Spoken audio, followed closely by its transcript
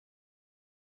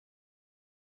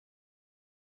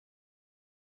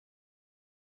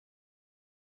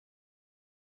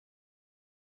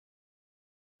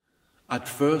At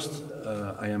first,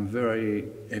 I am very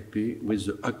happy with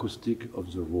the acoustic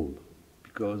of the room,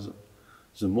 because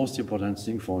the most important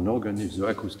thing for an organ is the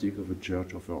acoustic of a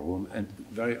church, of a room, and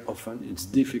very often it's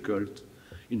difficult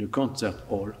in a concert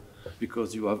hall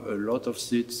because you have a lot of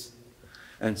seats,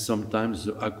 and sometimes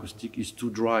the acoustic is too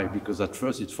dry because at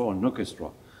first it's for an orchestra.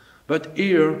 But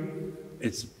here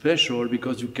it's special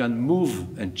because you can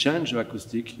move and change the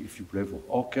acoustic if you play for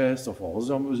orchestra, for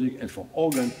other music, and for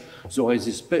organ. So there is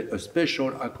a special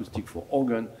acoustic for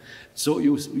organ. So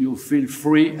you feel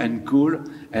free and cool,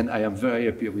 and I am very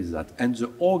happy with that. And the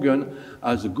organ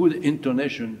has a good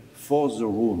intonation for the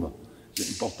room. The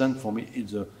important for me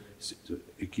is the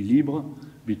equilibre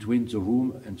between the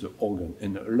room and the organ,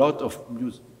 and a lot of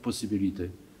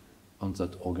possibility on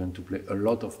that organ to play a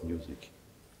lot of music.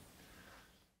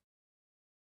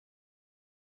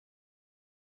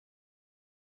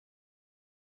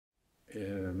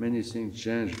 Many things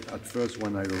changed at first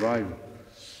when I arrived.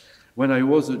 When I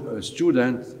was a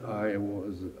student, I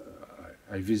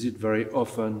visit very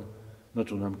often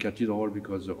Notre Dame Cathedral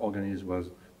because the organist was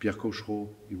Pierre Cochereau.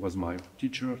 He was my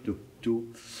teacher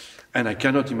too. And I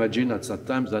cannot imagine at that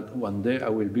time that one day I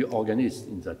will be organist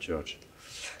in that church.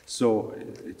 So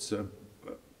it's a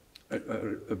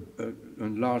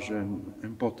large and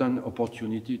important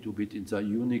opportunity to be in the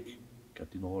unique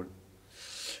cathedral.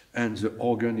 And the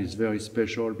organ is very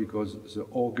special because the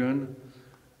organ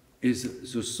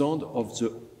is the sound of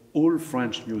the whole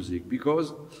French music,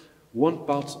 because one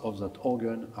part of that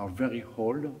organ are very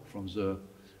old, from the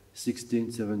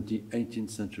 16th, 17th, 18th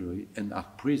century, and are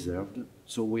preserved.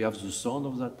 So we have the sound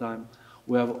of that time.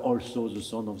 We have also the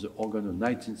sound of the organ of the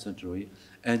 19th century,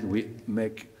 and we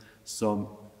make some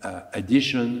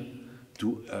addition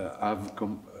to have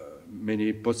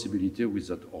many possibilities with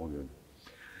that organ.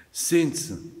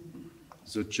 Since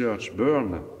the church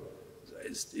burned,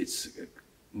 it's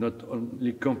not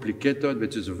only complicated,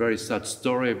 but it's a very sad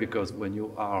story, because when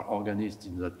you are organist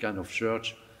in that kind of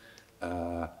church,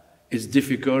 it's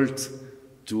difficult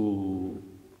to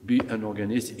be an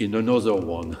organist in another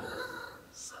one.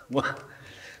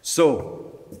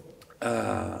 So,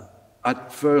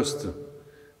 at first,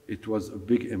 it was a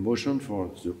big emotion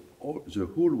for the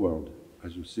whole world,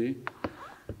 as you see,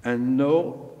 and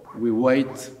now we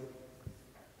wait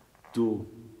to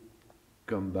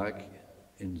come back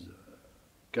in the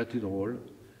cathedral.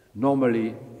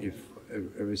 Normally, if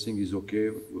everything is okay,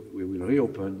 we will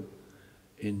reopen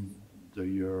in the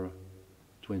year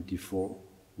 24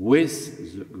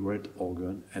 with the great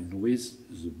organ and with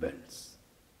the bells.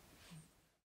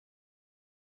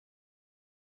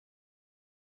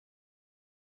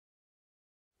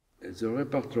 The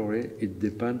repertoire, it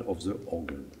depends on the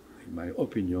organ. In my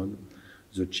opinion,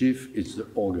 the chief is the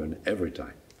organ every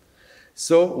time.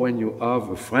 So when you have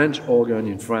a French organ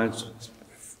in France,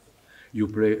 you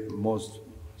play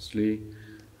mostly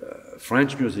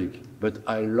French music, but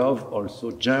I love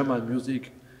also German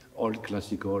music, all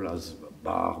classical as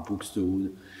Bach,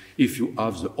 Buxtehude. If you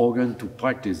have the organ to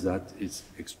practice that, it's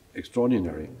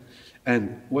extraordinary.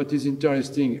 And what is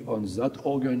interesting on that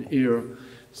organ here,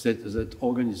 that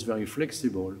organ is very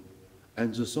flexible,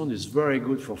 and the sound is very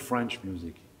good for French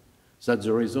music. That's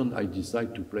the reason I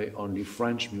decided to play only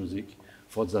French music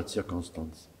for that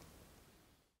circumstance.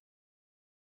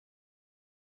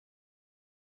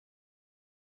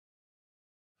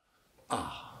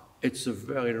 It's a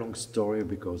very long story,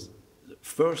 because the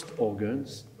first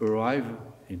organs arrived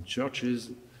in churches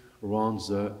around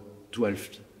the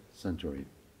 12th century.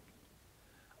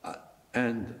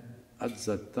 And at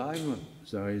that time,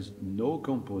 there is no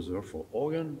composer for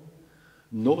organ,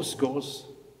 no scores,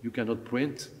 you cannot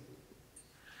print,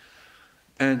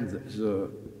 and the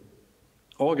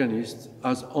organist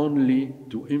has only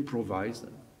to improvise.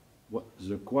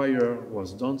 The choir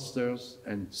was downstairs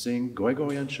and sing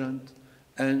Gregorian chant,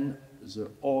 and the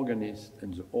organist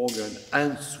and the organ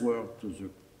answer to the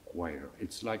choir.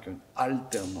 It's like an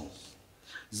alternance.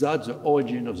 That's the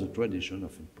origin of the tradition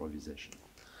of improvisation.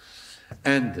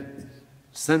 And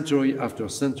century after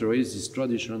century, this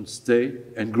tradition stay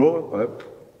and grow up,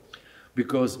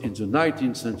 because in the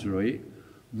 19th century,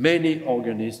 many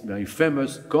organists, very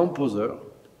famous composers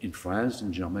in France,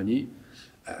 in Germany,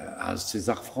 as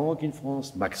César Franck in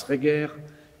France, Max Reger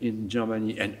in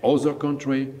Germany, and other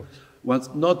countries,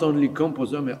 was not only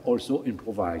composer, but also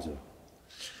improviser.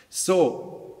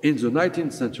 So, in the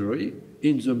 19th century,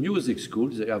 in the music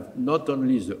schools, they have not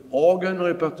only the organ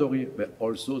repertoire, but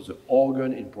also the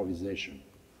organ improvisation,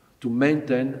 to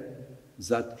maintain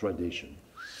that tradition.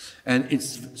 And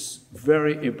it's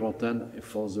very important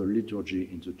for the liturgy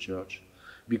in the church,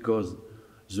 because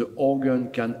the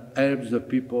organ can help the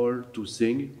people to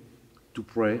sing, to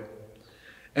pray,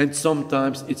 And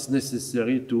sometimes it's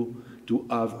necessary to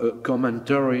have a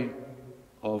commentary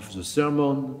of the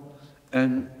sermon,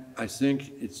 and I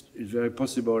think it's very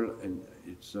possible, and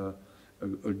it's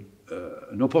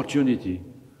an opportunity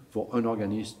for an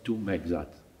organist to make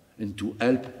that and to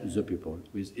help the people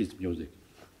with its music.